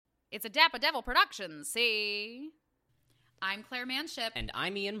It's a Dappa Devil Productions, see? I'm Claire Manship. And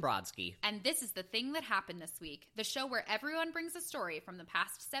I'm Ian Brodsky. And this is The Thing That Happened This Week, the show where everyone brings a story from the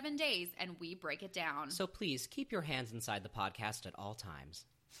past 7 days and we break it down. So please, keep your hands inside the podcast at all times.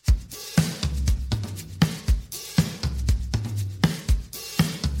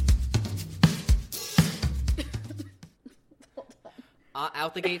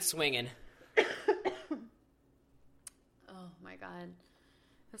 Out the gate swinging. Oh my god.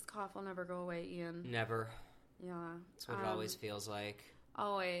 This cough will never go away, Ian. Never. Yeah. That's what it always feels like.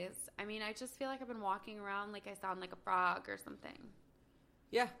 Always. I mean, I just feel like I've been walking around like I sound like a frog or something.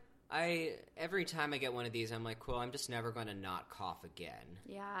 Yeah. Every time I get one of these, I'm like, cool, I'm just never going to not cough again.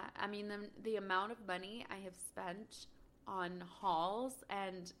 Yeah. I mean, the amount of money I have spent on Halls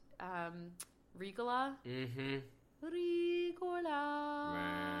and Ricola. Mm-hmm. Ricola.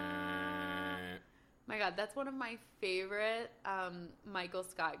 My God, that's one of my favorite Michael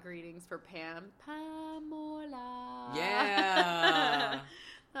Scott greetings for Pam. Pamola. Yeah.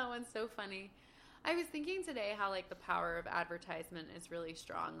 That one's so funny. I was thinking today how, like, the power of advertisement is really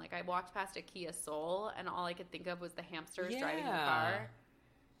strong. Like, I walked past a Kia Soul, and all I could think of was the hamsters driving the car.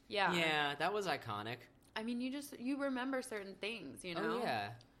 Yeah. Yeah, that was iconic. I mean, you remember certain things, you know? Oh,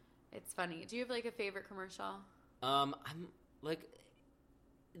 yeah. It's funny. Do you have, like, a favorite commercial? I'm, like...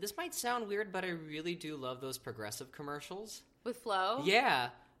 This might sound weird, but I really do love those progressive commercials. With Flo? Yeah.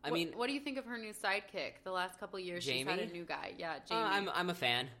 What do you think of her new sidekick? The last couple of years, Jamie? she's had a new guy. Yeah, Jamie. I'm a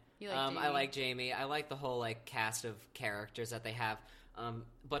fan. You like Jamie? I like Jamie. I like the whole cast of characters that they have.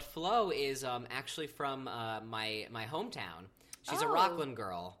 But Flo is actually from my hometown. She's a Rockland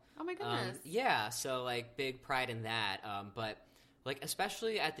girl. Oh my goodness. Yeah, so big pride in that. But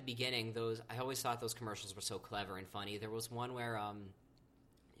especially at the beginning, I always thought those commercials were so clever and funny. There was one where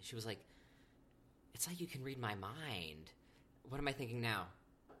she was like, "It's like you can read my mind." What am I thinking now?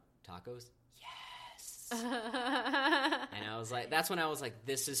 Tacos? Yes. And I was like, that's when I was like,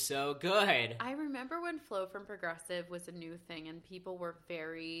 this is so good. I remember when Flo from Progressive was a new thing and people were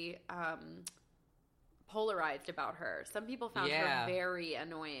very polarized about her. Some people found her very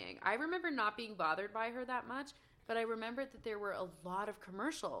annoying. I remember not being bothered by her that much, but I remembered that there were a lot of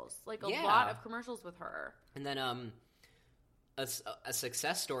commercials, lot of commercials with her. And then a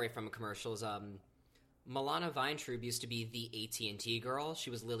success story from a commercial is Milana Weintraub used to be the AT&T girl. She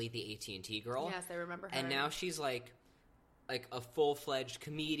was Lily the AT&T girl. Yes, I remember her. And now she's like a full-fledged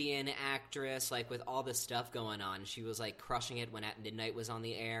comedian, actress, with all this stuff going on. She was crushing it when At Midnight was on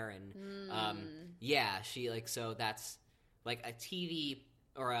the air, and she so that's a TV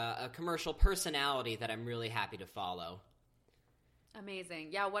or a commercial personality that I'm really happy to follow. Amazing.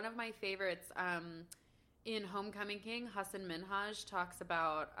 Yeah, one of my favorites in Homecoming King, Hassan Minhaj talks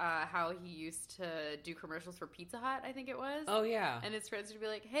about how he used to do commercials for Pizza Hut, I think it was. Oh, yeah. And his friends would be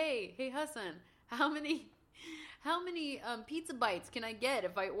like, hey Hassan, how many pizza bites can I get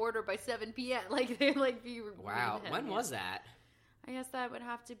if I order by 7 p.m.? They'd be... Wow. When was that? I guess that would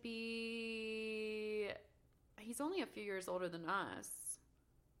have to be... He's only a few years older than us.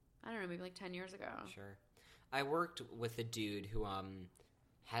 I don't know, maybe 10 years ago. Sure. I worked with a dude who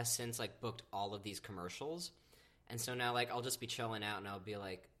has since booked all of these commercials, and so now I'll just be chilling out and I'll be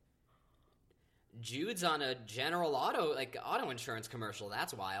like, Jude's on a General Auto insurance commercial.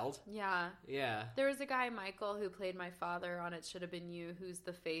 That's wild. Yeah. There was a guy, Michael, who played my father on It Should Have Been You, who's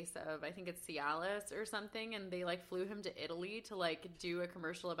the face of, I think it's Cialis or something, and they flew him to Italy to do a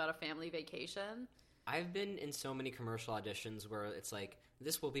commercial about a family vacation. I've been in so many commercial auditions where it's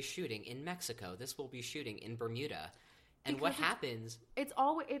this will be shooting in Mexico, this will be shooting in Bermuda. And what happens? It's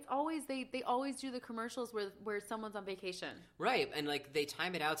always they always do the commercials where someone's on vacation. Right, and they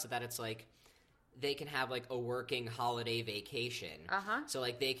time it out so that it's they can have a working holiday vacation. Uh-huh. So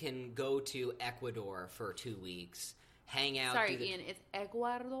they can go to Ecuador for 2 weeks, hang out. Sorry, Ian, it's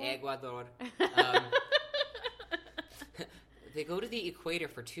Ecuador. Ecuador. They go to the equator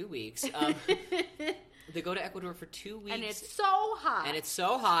for 2 weeks. They go to Ecuador for 2 weeks. And it's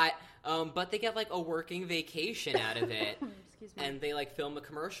so hot. But they get a working vacation out of it. Excuse me. And they film a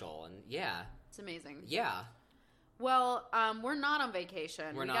commercial, and yeah. It's amazing. Yeah. Well, we're not on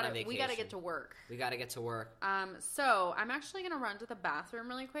vacation. We're not on vacation. We gotta get to work. So I'm actually gonna run to the bathroom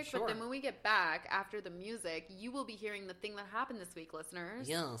really quick. Sure. But then when we get back after the music, you will be hearing the thing that happened this week, listeners.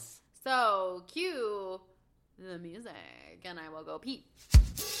 Yes. So cue the music, and I will go pee.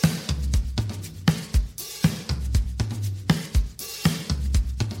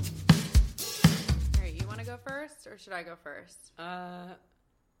 All right, you want to go first, or should I go first?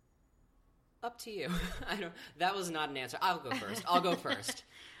 Up to you. That was not an answer. I'll go first.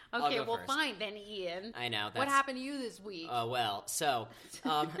 Okay, go well, first. fine then, Ian. I know. What happened to you this week?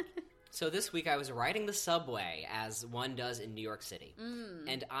 So this week I was riding the subway, as one does in New York City.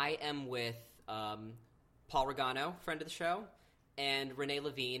 And I am with Paul Regano, friend of the show, and Renee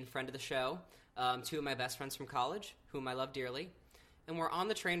Levine, friend of the show, two of my best friends from college, whom I love dearly. And we're on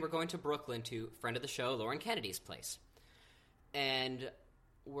the train. We're going to Brooklyn to friend of the show, Lauren Kennedy's place. And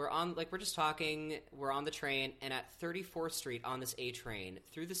we're just talking. We're on the train, and at 34th Street on this A train,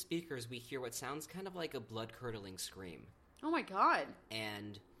 through the speakers, we hear what sounds kind of like a blood-curdling scream. Oh my God.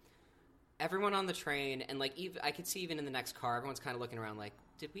 And everyone on the train, and I could see even in the next car, everyone's kind of looking around like,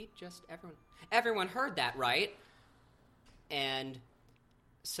 did we just, everyone heard that, right? And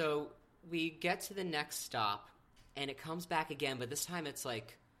so we get to the next stop, and it comes back again, but this time it's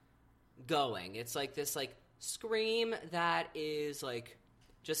like going. It's like this like scream that is like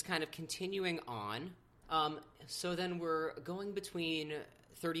just kind of continuing on. So then we're going between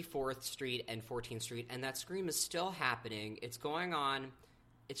 34th Street and 14th Street, and that scream is still happening. It's going on.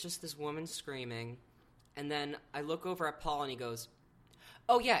 It's just this woman screaming. And then I look over at Paul, and he goes,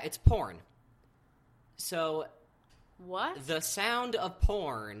 oh, yeah, it's porn. So what? The sound of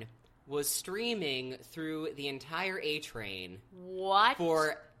porn was streaming through the entire A train. What?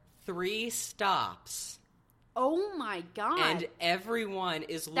 For 3 stops. Oh, my God. And everyone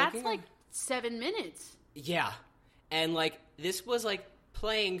is looking. That's like 7 minutes. Yeah. And, this was,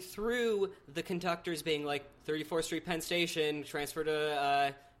 playing through the conductors being, 34th Street Penn Station, transfer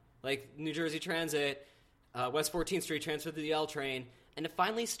to, New Jersey Transit, West 14th Street, transfer to the L train. And it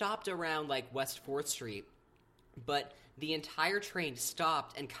finally stopped around, West 4th Street. But the entire train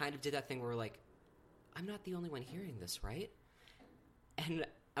stopped and kind of did that thing where we're like, I'm not the only one hearing this, right? And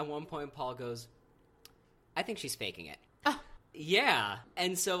at one point, Paul goes, I think she's faking it. Yeah.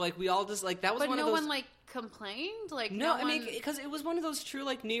 And so, we all just, that was but one no of those... one, complained? No, I mean, because it was one of those true,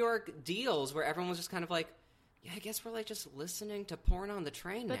 New York deals where everyone was just kind of yeah, I guess we're, just listening to porn on the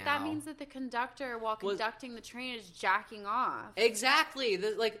train now. But that means that the conductor, while conducting the train, is jacking off. Exactly.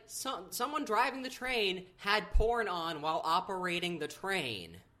 Someone driving the train had porn on while operating the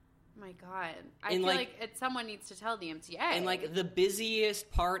train. Oh my God. I feel like someone needs to tell the MTA. In, the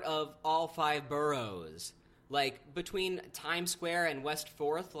busiest part of all 5 boroughs. Between Times Square and West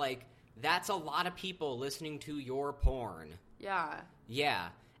 4th, that's a lot of people listening to your porn. Yeah. Yeah.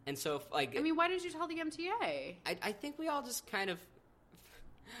 And so, why did you tell the MTA? I think we all just kind of...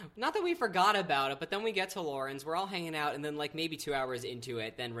 Not that we forgot about it, but then we get to Lauren's, we're all hanging out, and then, maybe 2 hours into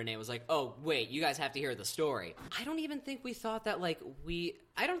it, then Renee was like, oh, wait, you guys have to hear the story. I don't even think we thought that,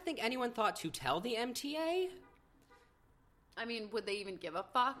 I don't think anyone thought to tell the MTA. I mean, would they even give a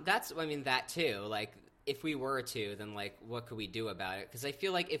fuck? That too. If we were to, then, what could we do about it? Because I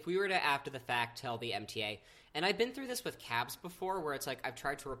feel like if we were to, after the fact, tell the MTA... And I've been through this with cabs before, where it's I've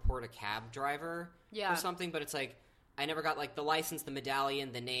tried to report a cab driver for something, but it's I never got the license, the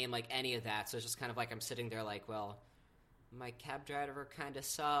medallion, the name, any of that. So it's just kind of I'm sitting there well, my cab driver kind of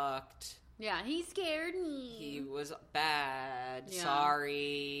sucked. Yeah, he scared me. He was bad. Yeah.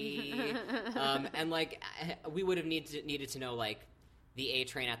 Sorry. And we would have needed to know the A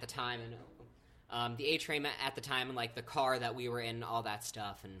train at the time, and the A train at the time, and the car that we were in, all that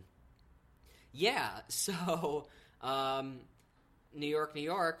stuff, and. Yeah, so, New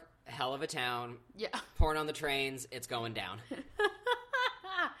York, hell of a town. Yeah. Porn on the trains, it's going down.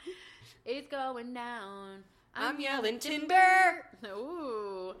 It's going down. I'm yelling timber!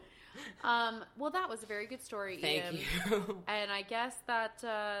 Ooh. Well, that was a very good story, Ian. Thank you. And I guess that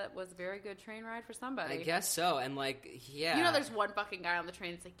was a very good train ride for somebody. I guess so, and yeah. There's one fucking guy on the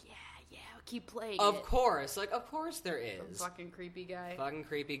train that's yeah, keep playing Of course. Of course there is. Some fucking creepy guy.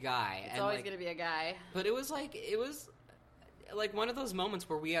 It's always going to be a guy. But it was one of those moments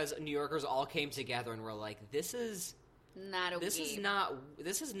where we as New Yorkers all came together and were this is not okay.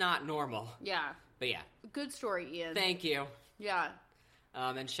 This is not normal. Yeah. But yeah. Good story, Ian. Thank you. Yeah.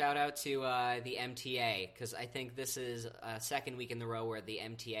 And shout out to the MTA, because I think this is a second week in a row where the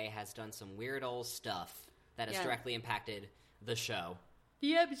MTA has done some weird old stuff that has directly impacted the show.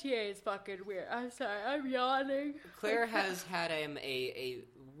 The MTA is fucking weird. I'm sorry, I'm yawning. Claire has had a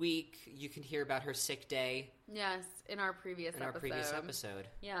week. You can hear about her sick day. Yes, in our previous episode.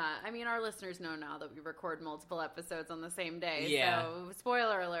 Yeah, our listeners know now that we record multiple episodes on the same day. Yeah. So,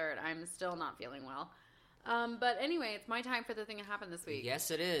 spoiler alert, I'm still not feeling well. But anyway, it's my time for the thing that happened this week. Yes,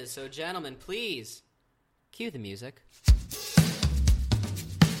 it is. So, gentlemen, please, cue the music.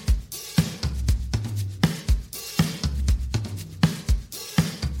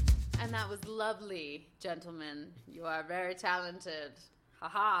 And that was lovely, gentlemen. You are very talented. Ha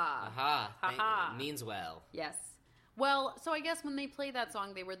ha. Aha. Ha ha. Means well. Yes. Well, so I guess when they played that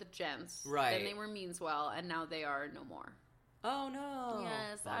song, they were the Gents. Right. Then they were Meanswell, and now they are no more. Oh, no.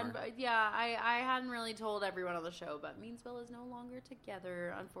 Yes. Bummer. I hadn't really told everyone on the show, but Meanswell is no longer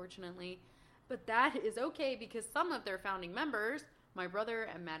together, unfortunately. But that is okay, because some of their founding members, my brother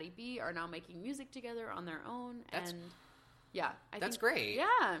and Maddie B, are now making music together on their own. That's great.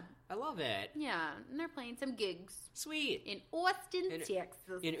 Yeah. I love it. Yeah. And they're playing some gigs. Sweet. In Austin,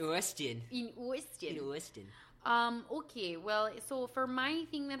 Texas. In Austin. In Austin. In Austin. Okay, well, so for my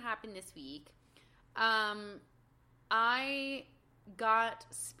thing that happened this week, I got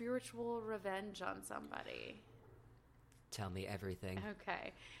spiritual revenge on somebody. Tell me everything.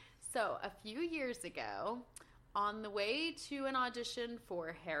 Okay. So, a few years ago, on the way to an audition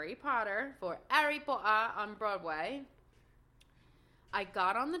for Harry Potter on Broadway, I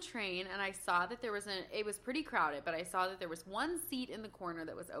got on the train and I saw that it was pretty crowded, but I saw that there was one seat in the corner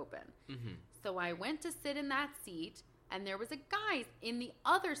that was open. Mm-hmm. So I went to sit in that seat, and there was a guy in the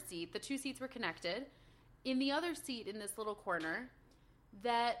other seat. The two seats were connected. In the other seat in this little corner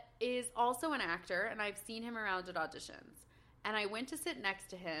that is also an actor, and I've seen him around at auditions. And I went to sit next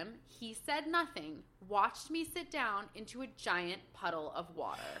to him. He said nothing, watched me sit down into a giant puddle of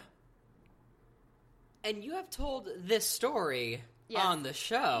water. And you have told this story on the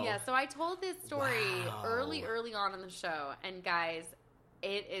show. Yeah, so I told this story early on in the show. And guys,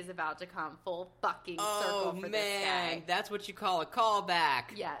 it is about to come full fucking circle for this guy. Oh, that's what you call a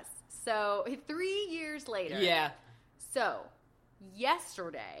callback. Yes. So, 3 years later. Yeah. So,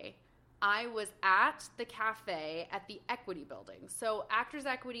 yesterday, I was at the cafe at the Equity Building. So, Actors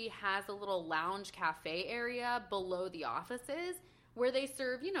Equity has a little lounge cafe area below the offices where they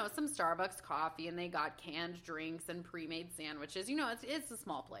serve, some Starbucks coffee, and they got canned drinks and pre-made sandwiches. It's a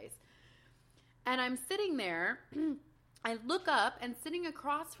small place. And I'm sitting there. I look up, and sitting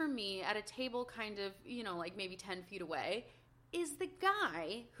across from me at a table kind of, like maybe 10 feet away, is the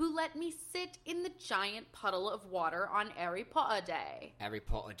guy who let me sit in the giant puddle of water on Harry Potter Day. Harry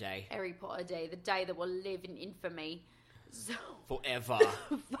Potter Day. Harry Potter Day, the day that will live in infamy. So forever.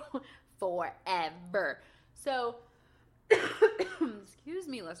 Forever. So, excuse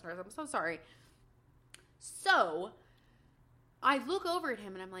me, listeners, I'm so sorry. So, I look over at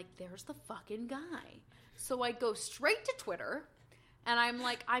him, and I'm like, there's the fucking guy. So I go straight to Twitter, and I'm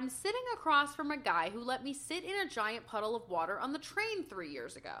like, I'm sitting across from a guy who let me sit in a giant puddle of water on the train 3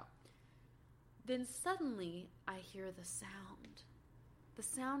 years ago. Then suddenly, I hear the sound. The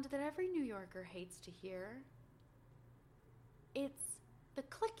sound that every New Yorker hates to hear. It's the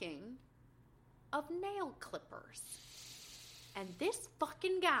clicking of nail clippers. And this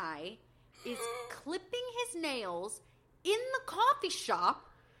fucking guy is clipping his nails in the coffee shop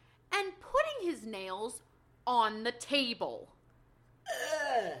and putting his nails on the table.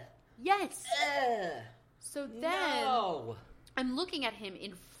 Yes. So then I'm looking at him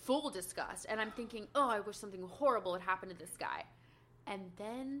in full disgust, and I'm thinking, oh, I wish something horrible had happened to this guy. And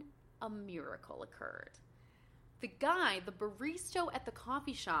then a miracle occurred. The barista at the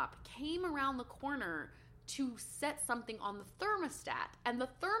coffee shop, came around the corner to set something on the thermostat, and the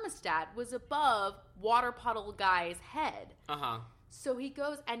thermostat was above water puddle guy's head. Uh-huh. So he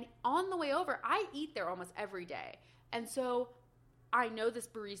goes, and on the way over, I eat there almost every day. And so I know this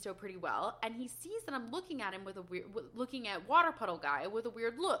barista pretty well, and he sees that I'm looking at him looking at water puddle guy with a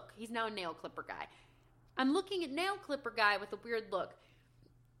weird look. He's now a nail clipper guy. I'm looking at nail clipper guy with a weird look.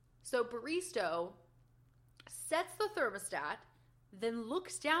 So barista sets the thermostat, then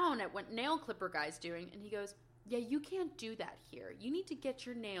looks down at what nail clipper guy's doing, and he goes, yeah, you can't do that here. You need to get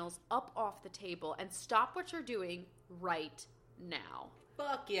your nails up off the table and stop what you're doing right now.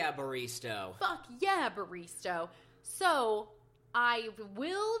 Fuck yeah, barista. Fuck yeah, barista. So I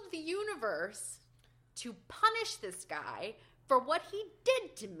willed the universe to punish this guy for what he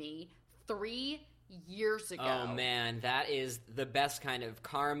did to me 3 years ago. Oh, man, that is the best kind of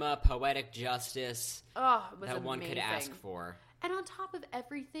karma, poetic justice that one could ask for. And on top of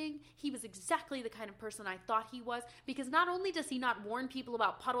everything, he was exactly the kind of person I thought he was, because not only does he not warn people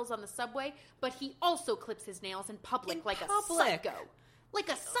about puddles on the subway, but he also clips his nails in public a psycho. Like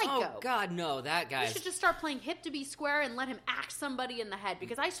a psycho. Oh, God, no, that guy. You should just start playing hip to be square and let him axe somebody in the head,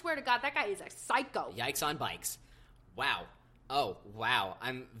 because I swear to God, that guy is a psycho. Yikes on bikes. Wow. Oh, wow.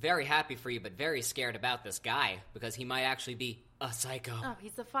 I'm very happy for you, but very scared about this guy, because he might actually be a psycho. Oh,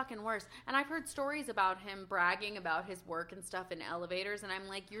 he's the fucking worst. And I've heard stories about him bragging about his work and stuff in elevators, and I'm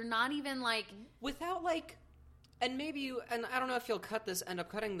like, you're not even like... Without, like... And maybe you... And I don't know if you'll end up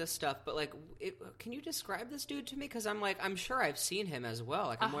cutting this stuff, but, like, can you describe this dude to me? Because I'm sure I've seen him as well.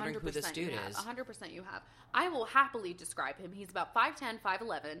 Like, I'm wondering who this dude is. 100% you have. I will happily describe him. He's about 5'10",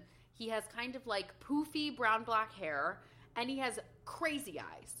 5'11". He has kind of like poofy brown-black hair, and he has crazy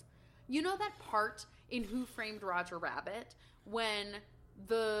eyes. You know that part in Who Framed Roger Rabbit when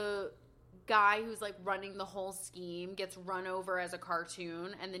the guy who's like running the whole scheme gets run over as a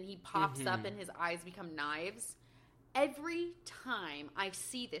cartoon, and then he pops up and his eyes become knives? Every time I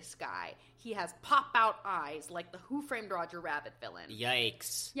see this guy, he has pop-out eyes like the Who Framed Roger Rabbit villain.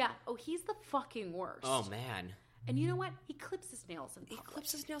 Yikes. Yeah. Oh, he's the fucking worst. Oh, man. And you know what? He clips his nails in public. He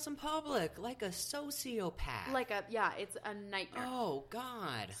clips his nails in public like a sociopath. It's a nightmare. Oh,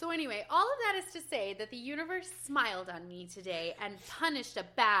 God. So anyway, all of that is to say that the universe smiled on me today and punished a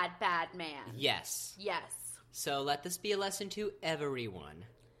bad, bad man. Yes. Yes. So let this be a lesson to everyone.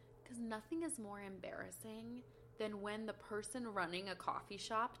 Because nothing is more embarrassing than when the person running a coffee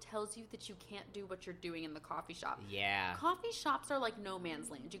shop tells you that you can't do what you're doing in the coffee shop. Yeah. Coffee shops are like no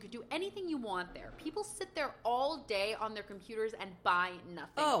man's land. You can do anything you want there. People sit there all day on their computers and buy nothing.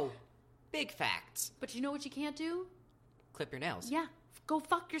 Oh, big facts. But you know what you can't do? Clip your nails. Yeah. Go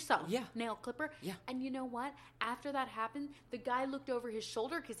fuck yourself. Yeah. Nail clipper. Yeah. And you know what? After that happened, the guy looked over his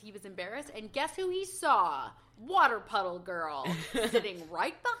shoulder because he was embarrassed, and guess who he saw? Water Puddle Girl sitting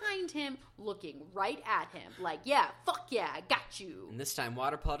right behind him, looking right at him. Like, yeah, fuck yeah, I got you. And this time,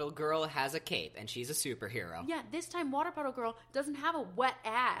 Water Puddle Girl has a cape, and she's a superhero. Yeah, this time Water Puddle Girl doesn't have a wet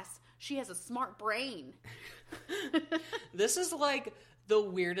ass. She has a smart brain. This is like the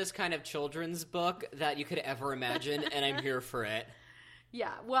weirdest kind of children's book that you could ever imagine, and I'm here for it.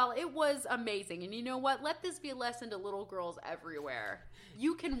 Yeah, well, it was amazing. And you know what? Let this be a lesson to little girls everywhere.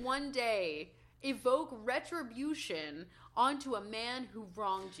 You can one day evoke retribution onto a man who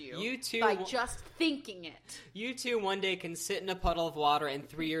wronged you. You too. By just thinking it. You too one day can sit in a puddle of water and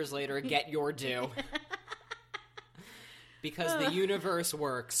 3 years later get your due. Because the universe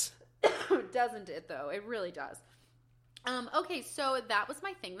works. Doesn't it, though? It really does. Okay, so that was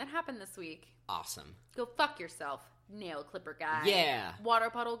my thing that happened this week. Awesome. Go fuck yourself, nail clipper guy. Yeah. Water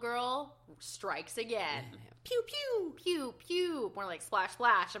Puddle Girl strikes again. Pew, pew, pew, pew. More like splash,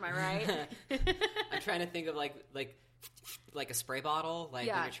 splash, am I right? I'm trying to think of like a spray bottle. Like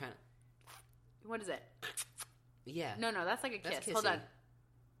yeah. when you're trying to... What is it? Yeah. No, that's like a kiss. Kissy. Hold on.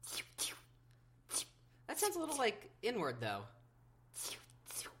 That sounds a little like inward though.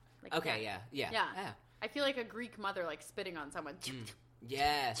 Like Okay, that. yeah. I feel like a Greek mother like spitting on someone.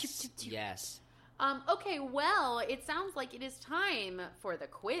 Yes. Yes. Okay, well, it sounds like it is time for the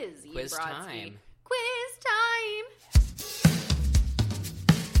quiz. Ian Quiz Brodsky. time. Quiz time.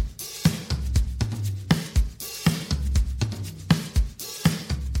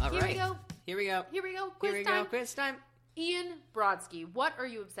 All right. Here we go. Quiz time. Quiz time. Ian Brodsky, what are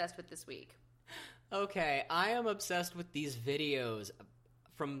you obsessed with this week? Okay, I am obsessed with these videos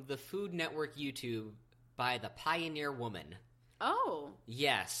from the Food Network YouTube by the Pioneer Woman. Oh.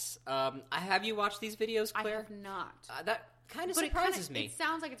 Yes. Have you watched these videos, Claire? I have not. That kind of surprises me. It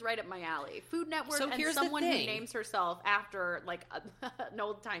sounds like it's right up my alley. Food Network So and here's the someone who thing. names herself after like an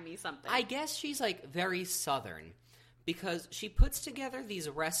old-timey something. I guess she's like very Southern because she puts together these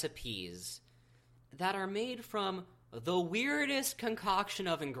recipes that are made from the weirdest concoction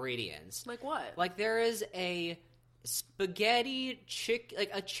of ingredients. Like what? Like there is a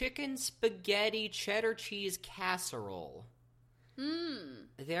chicken spaghetti cheddar cheese casserole.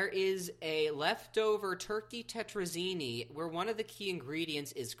 There is a leftover turkey tetrazzini where one of the key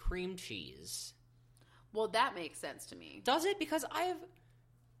ingredients is cream cheese. Well, that makes sense to me. Does it? Because I've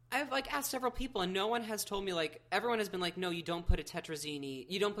like asked several people and no one has told me, like, everyone has been like, no, you don't put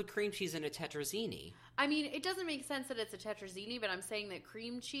cream cheese in a tetrazzini. I mean, it doesn't make sense that it's a tetrazzini, but I'm saying that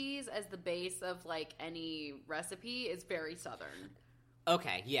cream cheese as the base of like any recipe is very Southern.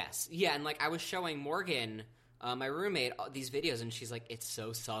 Okay, yes. Yeah, and like I was showing Morgan, my roommate, these videos and she's like, it's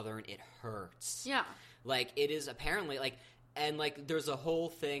so Southern, it hurts. Yeah. Like it is apparently like, and like there's a whole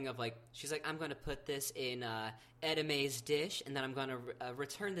thing of like, she's like, I'm going to put this in Etta Mae's dish and then I'm going to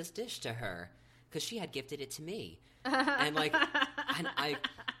return this dish to her because she had gifted it to me. And like,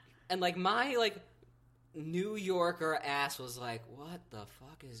 and my like New Yorker ass was like, what the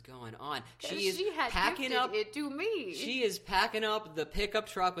fuck is going on? She had packing up it to me. She is packing up the pickup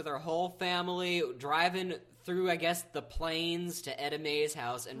truck with her whole family, driving through, I guess, the plains to Etta Mae's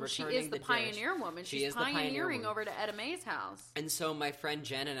house and returning the dish. She is the pioneer woman. She's pioneering over to Etta Mae's house. And so my friend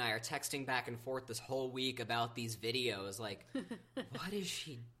Jen and I are texting back and forth this whole week about these videos. Like, what is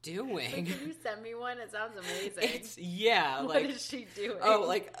she doing? Like, can you send me one? It sounds amazing. What is she doing? Oh,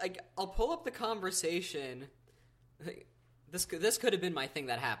 like I'll pull up the conversation. This could have been my thing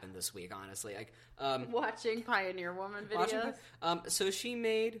that happened this week, honestly. Like watching Pioneer Woman videos. So she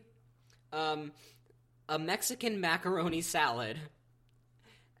made a Mexican macaroni salad,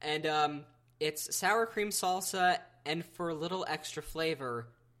 And it's sour cream salsa, and for a little extra flavor,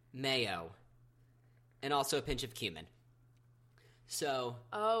 mayo. And also a pinch of cumin. So...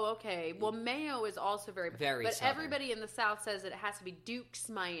 Oh, okay. Well, mayo is also very but Southern. Everybody in the South says it has to be Duke's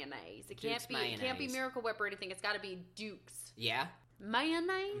mayonnaise. It can't be Miracle Whip or anything. It's got to be Duke's. Yeah?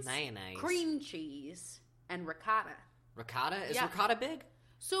 Mayonnaise, cream cheese, and ricotta. Ricotta? Is ricotta big?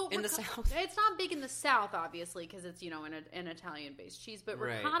 So in the South? It's not big in the South, obviously, because it's, an Italian-based cheese. But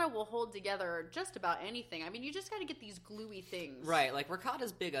ricotta will hold together just about anything. I mean, you just got to get these gluey things. Right. Like,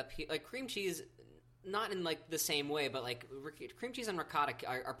 ricotta's big up here. Like, cream cheese... Not in, like, the same way, but, like, cream cheese and ricotta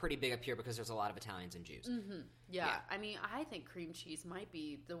are pretty big up here because there's a lot of Italians and Jews. Mm-hmm. Yeah. I mean, I think cream cheese might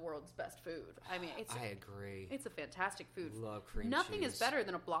be the world's best food. I mean, I agree. It's a fantastic food. Love cream cheese. Nothing is better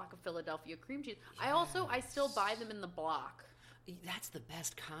than a block of Philadelphia cream cheese. Yes. I still buy them in the block. That's the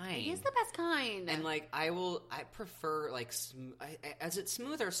best kind. It is the best kind. And, like, I prefer, like, as it's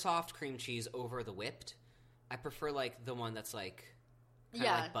smooth or soft cream cheese over the whipped. I prefer, like, the one that's, like... Kind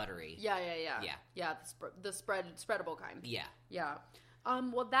of like buttery. Yeah, the spreadable kind. Yeah. Yeah.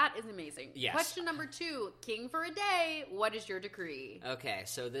 Well, that is amazing. Yes. Question number 2. King for a day. What is your decree? Okay,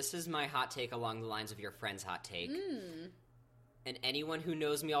 so this is my hot take along the lines of your friend's hot take. And anyone who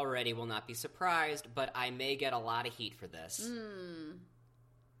knows me already will not be surprised, but I may get a lot of heat for this.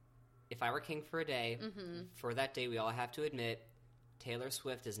 If I were king for a day, for that day we all have to admit, Taylor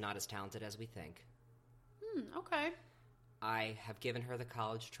Swift is not as talented as we think. Okay. I have given her the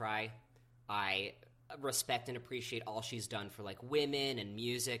college try. I respect and appreciate all she's done for, like, women and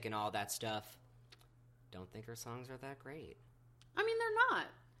music and all that stuff. Don't think her songs are that great. I mean, they're not.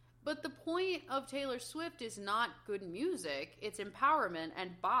 But the point of Taylor Swift is not good music. It's empowerment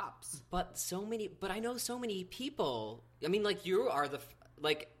and bops. But I know so many people. I mean, like, you are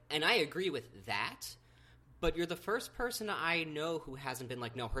and I agree with that. But you're the first person I know who hasn't been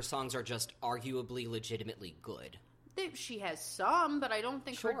like, no, her songs are just arguably legitimately good. She has some, but I don't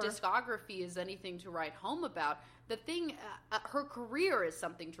think her discography is anything to write home about. The thing, her career is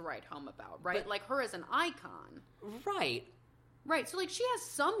something to write home about, right? But, like, her as an icon. Right. Right, so, like, she has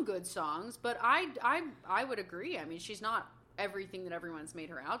some good songs, but I would agree. I mean, she's not everything that everyone's made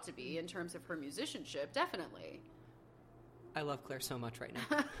her out to be in terms of her musicianship, definitely. I love Claire so much right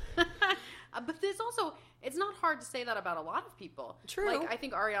now. But there's also, it's not hard to say that about a lot of people. True. Like, I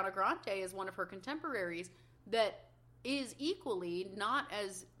think Ariana Grande is one of her contemporaries that is equally not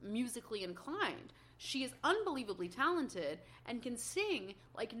as musically inclined. She is unbelievably talented and can sing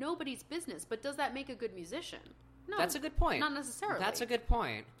like nobody's business, but does that make a good musician? No. That's a good point. Not necessarily. That's a good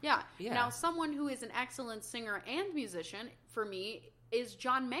point. Yeah. Now, someone who is an excellent singer and musician, for me, is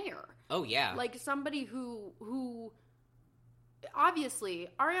John Mayer. Oh, yeah. Like, somebody who obviously,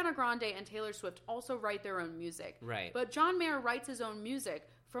 Ariana Grande and Taylor Swift also write their own music. Right. But John Mayer writes his own music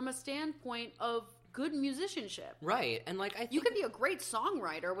from a standpoint of good musicianship. Right. And, like, I think... You can be a great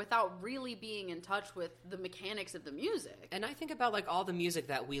songwriter without really being in touch with the mechanics of the music. And I think about, like, all the music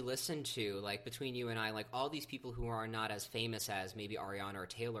that we listen to, like, between you and I, like, all these people who are not as famous as maybe Ariana or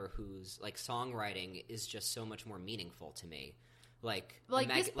Taylor, whose, like, songwriting is just so much more meaningful to me. Like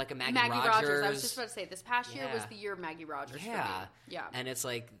a Maggie Rogers. I was just about to say, this past year was the year of Maggie Rogers for me. Yeah. And it's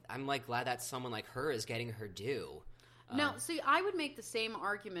like, I'm, like, glad that someone like her is getting her due. Now, see, I would make the same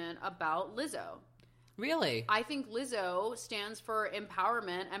argument about Lizzo. Really? I think Lizzo stands for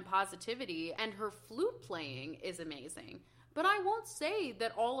empowerment and positivity, and her flute playing is amazing. But I won't say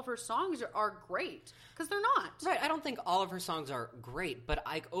that all of her songs are great, because they're not. Right, I don't think all of her songs are great, but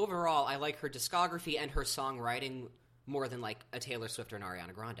overall, I like her discography and her songwriting more than, like, a Taylor Swift or an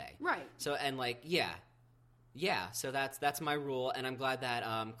Ariana Grande. Right. So, and, like, yeah, so that's my rule, and I'm glad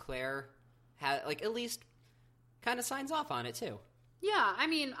that Claire like, at least kind of signs off on it, too. Yeah, I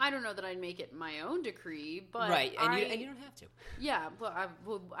mean, I don't know that I'd make it my own decree, but right, and you don't have to. Yeah, but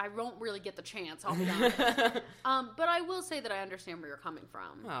I won't really get the chance, I'll be honest. But I will say that I understand where you're coming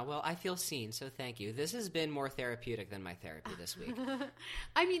from. Oh, well, I feel seen, so thank you. This has been more therapeutic than my therapy this week.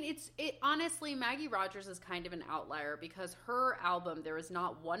 I mean, honestly, Maggie Rogers is kind of an outlier because her album, there is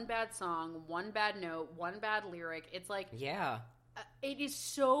not one bad song, one bad note, one bad lyric. It's like, yeah, it is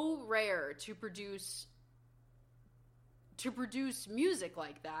so rare to produce music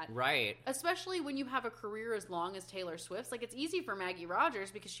like that. Right. Especially when you have a career as long as Taylor Swift's. Like, it's easy for Maggie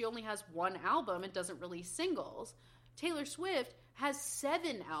Rogers because she only has one album and doesn't release singles. Taylor Swift has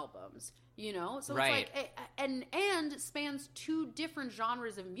 7 albums, you know? So right. It's like, and spans 2 different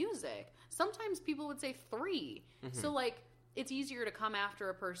genres of music. Sometimes people would say 3. Mm-hmm. So, like, it's easier to come after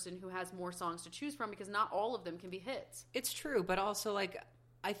a person who has more songs to choose from because not all of them can be hits. It's true, but also, like,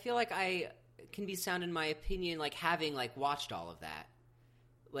 I feel like I can be sound in my opinion, like, having, like, watched all of that.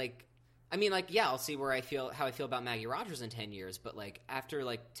 like, I mean, like, yeah, I'll see how I feel about Maggie Rogers in 10 years, but, like, after,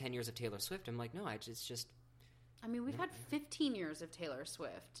 like, 10 years of Taylor Swift, I'm like, no, it's just... I mean, we've had 15 years of Taylor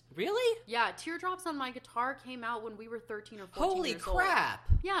Swift. Really? Yeah, Teardrops on My Guitar came out when we were 13 or 14 Holy years crap!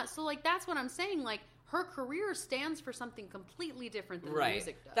 old. Yeah, so, like, that's what I'm saying. Like, her career stands for something completely different than the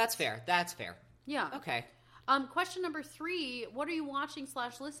music does. That's fair. Yeah. Okay. Question number 3, what are you watching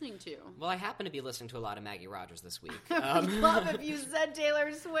 / listening to? Well, I happen to be listening to a lot of Maggie Rogers this week. I'd love if you said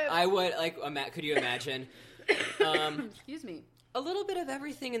Taylor Swift. I would, like, could you imagine? Excuse me. A little bit of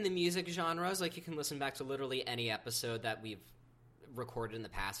everything in the music genres. Like, you can listen back to literally any episode that we've recorded in the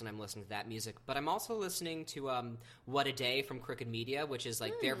past, and I'm listening to that music. But I'm also listening to What a Day from Crooked Media, which is,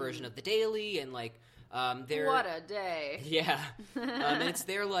 like, their version of The Daily, and, like, their... What a day. Yeah. And it's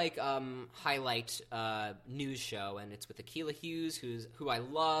their, like, highlight news show, and it's with Akilah Hughes, who I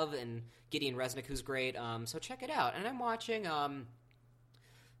love, and Gideon Resnick, who's great. So check it out. And I'm watching... what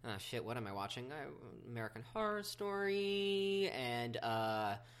am I watching? American Horror Story, and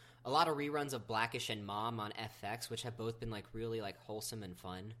a lot of reruns of Blackish and Mom on FX, which have both been, like, really, like, wholesome and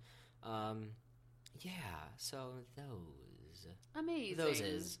fun. Yeah, so those. Amazing. Those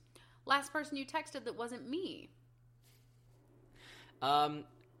is. Last person you texted that wasn't me. Friend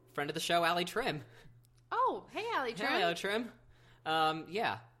of the show, Allie Trim. Oh, hey, Allie Trim. Hey, Allie Trim.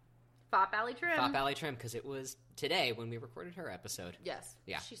 Yeah. Fop Allie Trim. Fop Allie Trim, because it was today when we recorded her episode. Yes.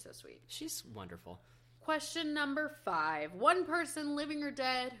 Yeah. She's so sweet. She's wonderful. Question number 5. One person, living or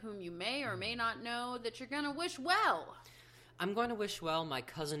dead, whom you may or may not know that you're going to wish well. I'm going to wish well my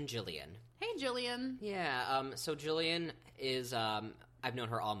cousin Jillian. Hey, Jillian. Yeah, so Jillian is, I've known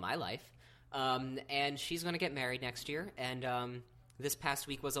her all my life, and she's going to get married next year, and this past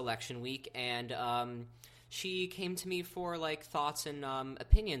week was election week, and she came to me for, like, thoughts and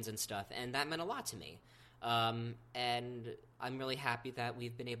opinions and stuff, and that meant a lot to me. And I'm really happy that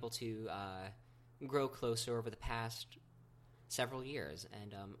we've been able to grow closer over the past several years,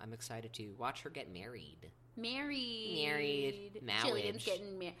 and I'm excited to watch her get married. Married. Marriage. Jillian's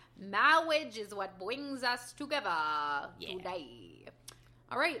getting married. Marriage is what brings us together today.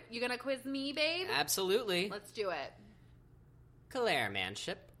 All right, you gonna quiz me, babe? Absolutely. Let's do it.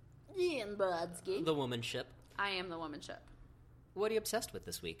 Claremanship. Ian Budsky. The womanship. I am the womanship. What are you obsessed with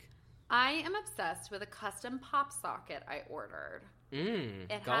this week? I am obsessed with a custom pop socket I ordered.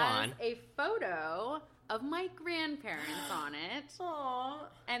 It Go has on. a photo of my grandparents on it. Aww.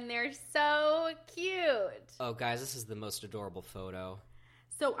 And they're so cute. Oh, guys, this is the most adorable photo.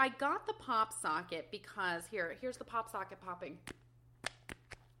 So I got the pop socket because, here's the pop socket popping.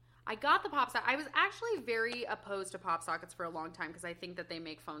 I got the pop socket. I was actually very opposed to pop sockets for a long time because I think that they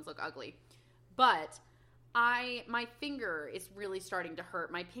make phones look ugly. But my finger is really starting to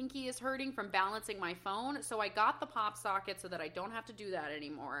hurt. My pinky is hurting from balancing my phone. So I got the pop socket so that I don't have to do that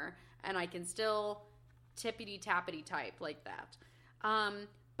anymore. And I can still tippity-tappity type like that.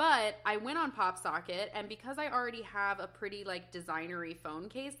 But I went on PopSocket, and because I already have a pretty, like, designery phone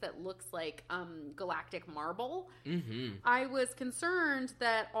case that looks like galactic marble, I was concerned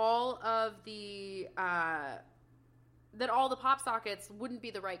that all the pop sockets wouldn't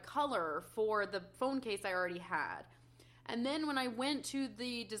be the right color for the phone case I already had. And then when I went to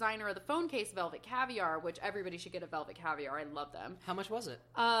the designer of the phone case, Velvet Caviar, which everybody should get a Velvet Caviar. I love them. How much was it?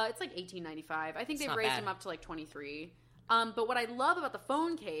 It's like $18.95. I think they've raised them up to like $23. But what I love about the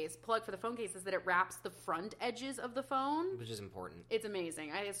phone case, plug for the phone case, is that it wraps the front edges of the phone. Which is important. It's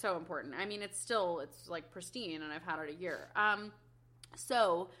amazing. It's so important. I mean, it's like pristine, and I've had it a year.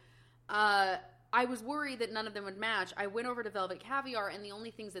 I was worried that none of them would match. I went over to Velvet Caviar, and the only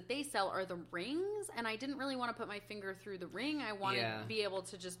things that they sell are the rings, and I didn't really want to put my finger through the ring. I wanted to be able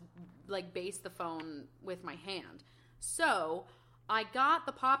to just, like, base the phone with my hand. So I got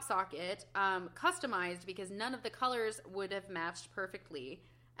the pop socket customized because none of the colors would have matched perfectly.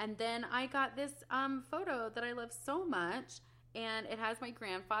 And then I got this photo that I love so much, and it has my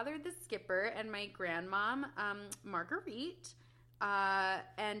grandfather, the skipper, and my grandmom, Marguerite.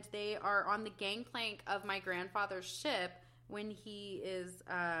 And they are on the gangplank of my grandfather's ship when he was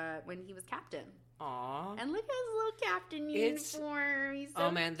captain. Aww. And look at his little captain uniform. He's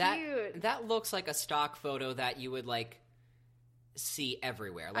so cute. That looks like a stock photo that you would, like, see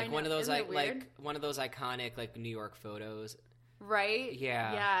everywhere. Like one of those one of those iconic, like, New York photos. Right?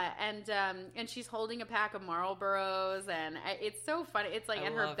 Yeah. Yeah, and she's holding a pack of Marlboros, and it's so funny. It's like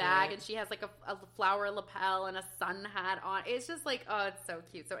in her bag, and she has like a flower lapel and a sun hat on. It's just like, oh, it's so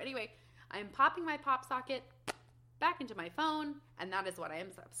cute. So anyway, I'm popping my pop socket back into my phone, and that is what I am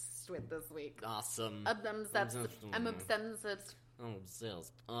obsessed with this week. Awesome. I'm obsessed. I'm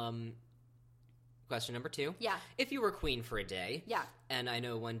obsessed. Question number 2. Yeah. If you were queen for a day, Yeah. and I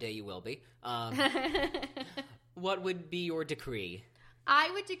know one day you will be, what would be your decree? I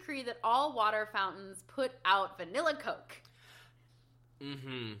would decree that all water fountains put out vanilla Coke.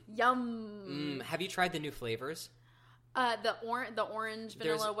 Mm-hmm. Yum. Have you tried the new flavors? The orange,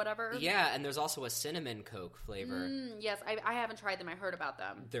 vanilla, whatever. Yeah, and there's also a cinnamon Coke flavor. Yes, I haven't tried them. I heard about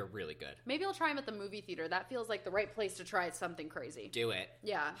them. They're really good. Maybe I'll try them at the movie theater. That feels like the right place to try something crazy. Do it.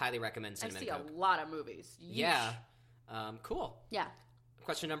 Yeah. Highly recommend cinnamon Coke. I see a lot of movies. Yeesh. Yeah. Cool. Yeah.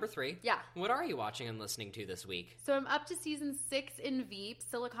 Question number 3. Yeah. What are you watching and listening to this week? So I'm up to season 6 in Veep.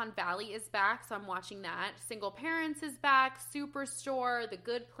 Silicon Valley is back, so I'm watching that. Single Parents is back. Superstore, The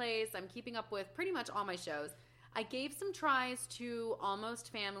Good Place. I'm keeping up with pretty much all my shows. I gave some tries to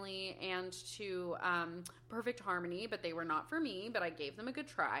Almost Family and to Perfect Harmony, but they were not for me, but I gave them a good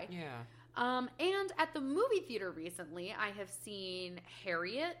try. Yeah. And at the movie theater recently, I have seen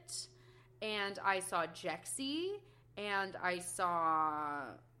Harriet, and I saw Jexy, and I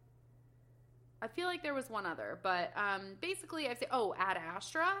feel like there was one other, but basically I've seen, Ad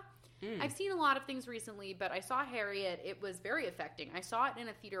Astra. I've seen a lot of things recently, but I saw Harriet. It was very affecting. I saw it in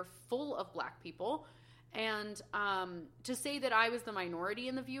a theater full of Black people. And to say that I was the minority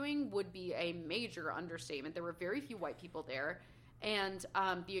in the viewing would be a major understatement. There were very few white people there, and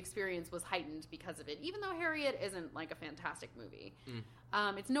the experience was heightened because of it. Even though Harriet isn't like a fantastic movie,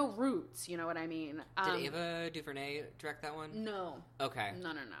 it's no Roots. You know what I mean? Did Ava DuVernay direct that one? No. Okay.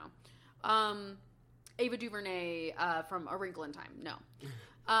 No. Ava DuVernay from A Wrinkle in Time. No.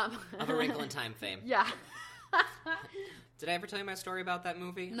 Of A Wrinkle in Time fame. Yeah. Did I ever tell you my story about that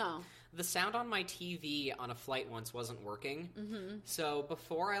movie? No. The sound on my TV on a flight once wasn't working. Mm-hmm. So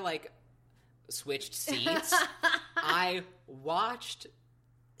before I, switched seats, I watched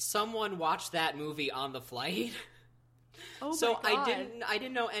someone watch that movie on the flight. Oh so my God. I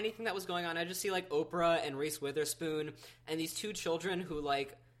didn't know anything that was going on. I just see, Oprah and Reese Witherspoon and these two children who,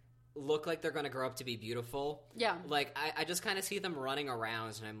 look like they're going to grow up to be beautiful. Yeah. I just kind of see them running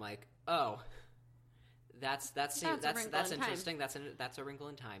around, and I'm like, oh... That's interesting. That's A Wrinkle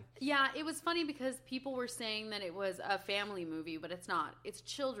in Time. Yeah, it was funny because people were saying that it was a family movie, but it's not. It's a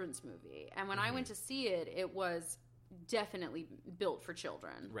children's movie. And when I went to see it, it was definitely built for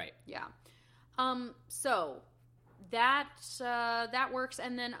children. Right. Yeah. So that works.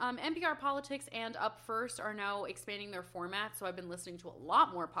 And then NPR Politics and Up First are now expanding their format, so I've been listening to a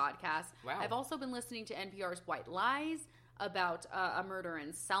lot more podcasts. Wow. I've also been listening to NPR's White Lies about a murder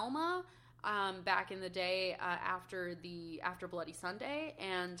in Selma. Back in the day after Bloody Sunday,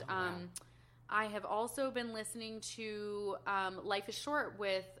 and I have also been listening to Life is Short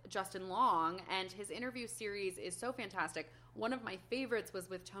with Justin Long, and his interview series is so fantastic. One of my favorites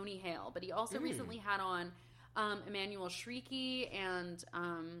was with Tony Hale, but he also recently had on Emmanuel Shrieky and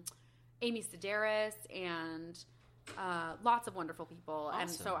Amy Sedaris and lots of wonderful people. Awesome.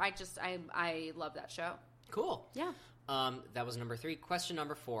 And so I love that show. Cool. Yeah. That was number 3. Question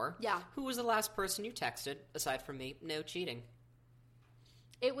number 4. Yeah. Who was the last person you texted, aside from me? No cheating.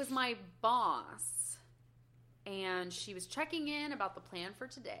 It was my boss, and she was checking in about the plan for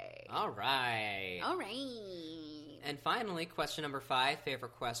today. All right. And finally, question number 5,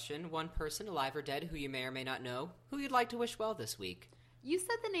 favorite question. One person, alive or dead, who you may or may not know, who you'd like to wish well this week. You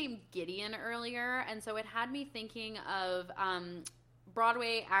said the name Gideon earlier, and so it had me thinking of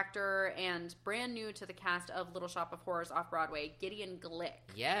Broadway actor and brand new to the cast of Little Shop of Horrors off-Broadway, Gideon Glick.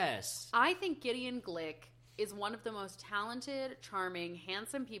 Yes. I think Gideon Glick is one of the most talented, charming,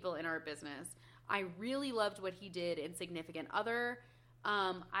 handsome people in our business. I really loved what he did in Significant Other.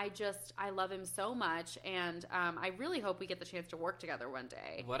 I love him so much, and I really hope we get the chance to work together one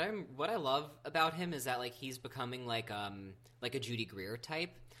day. What I love about him is that he's becoming like a Judy Greer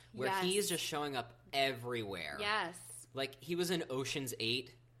type, where Yes. he's just showing up everywhere. Yes. He was in Ocean's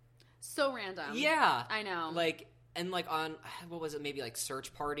 8. So random. Yeah. I know. On, what was it, maybe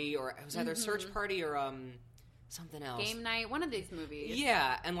Search Party, or it was either Search Party or something else. Game Night, one of these movies.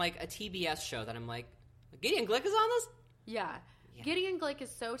 Yeah, and a TBS show that I'm like, Gideon Glick is on this? Yeah. Gideon Glick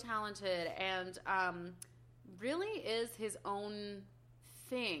is so talented and really is his own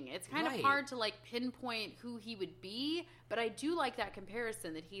thing. It's kind of hard to pinpoint who he would be, but I do like that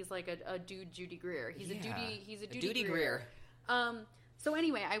comparison that he's like a dude Judy Greer. He's a Duty Greer. So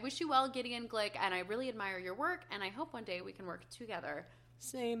anyway, I wish you well, Gideon Glick, and I really admire your work, and I hope one day we can work together.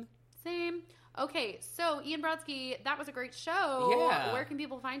 Same. Okay, so Ian Brodsky, that was a great show. Yeah. Where can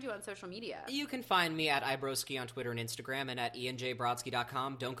people find you on social media? You can find me at iBrodsky on Twitter and Instagram, and at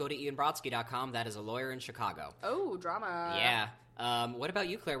ianjbrodsky.com. Don't go to ianbrodsky.com. That is a lawyer in Chicago. Oh, drama. Yeah. What about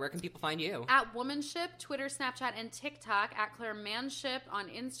you, Claire? Where can people find you? At Womanship, Twitter, Snapchat, and TikTok. At Claire Manship on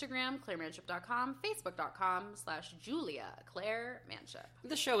Instagram, ClaireManship.com, Facebook.com/Julia Claire Manship.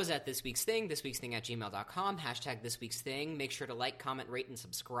 The show is at This Week's Thing, thisweeksthing@gmail.com, #This Week's Thing. Make sure to like, comment, rate, and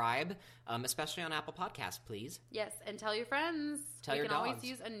subscribe, especially on Apple Podcasts, please. Yes, and tell your friends. Tell your dogs. We can always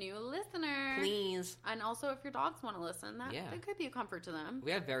use a new listener. Please. And also, if your dogs want to listen, that could be a comfort to them.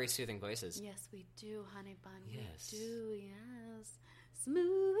 We have very soothing voices. Yes, we do, honey bun. Yes. We do, yes.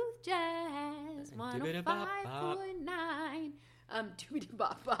 Smooth Jazz 105.9. Doobie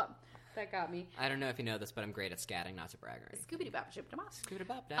Bop Bop. That got me. I don't know if you know this, but I'm great at scatting, not to brag. Scooby Bop Ship Scooby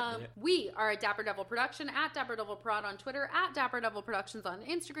Bop. We are at Dapper Devil Production, at Dapper Devil Prod on Twitter, at Dapper Devil Productions on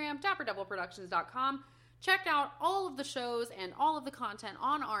Instagram, dapperdevilproductions.com. Check out all of the shows and all of the content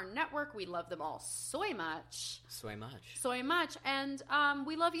on our network. We love them all so much. So much. So much. And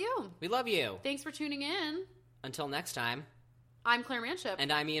we love you. We love you. Thanks for tuning in. Until next time. I'm Claire Manship.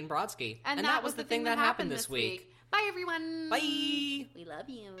 And I'm Ian Brodsky. And that was the thing that happened this week. Bye, everyone. Bye. We love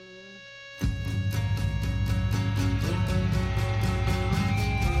you.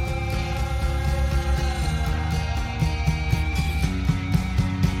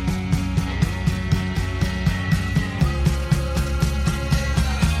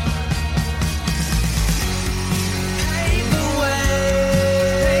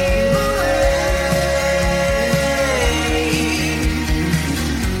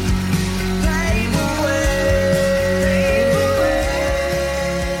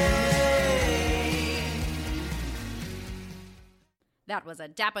 That was a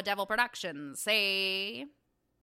Dapper Devil production. Say...